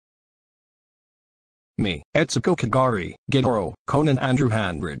Me, Atsuko, Kagari, Gaturro, Coné and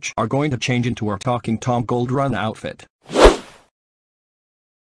Hanbridge are going to change into our Talking Tom Gold Run outfit.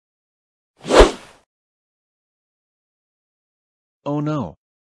 Oh no.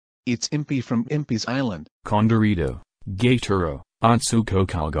 It's Impy from Impy's Island. Condorito, Gaturro, Atsuko,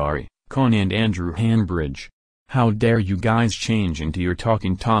 Kagari, Coné and Hanbridge. How dare you guys change into your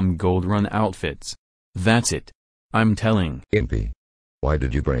Talking Tom Gold Run outfits? That's it. I'm telling. Impy. Why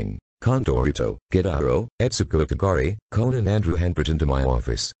did you bring Condorito, Gaturro, Atsuko, Kagari, Coné and Hanbridge into my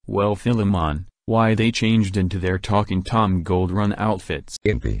office? Well, Philemon, why they changed into their Talking Tom Gold Run outfits?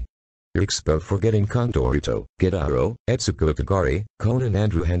 Impy. You're expelled for getting Condorito, Gaturro, Atsuko, Kagari, Coné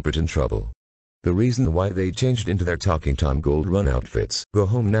and Hanbridge in trouble. The reason why they changed into their Talking Tom Gold Run outfits. Go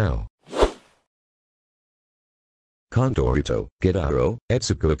home now. Condorito, Gaturro,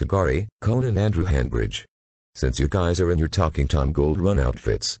 Atsuko, Kagari, Coné and Hanbridge. Since you guys are in your Talking Tom Gold Run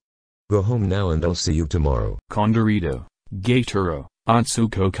outfits, go home now and I'll see you tomorrow. Condorito, Gaturro,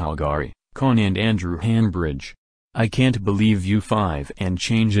 Atsuko, Kagari, Coné and Hanbridge. I can't believe you five and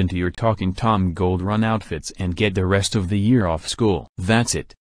change into your Talking Tom Gold Run outfits and get the rest of the year off school. That's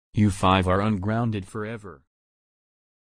it. You five are ungrounded forever.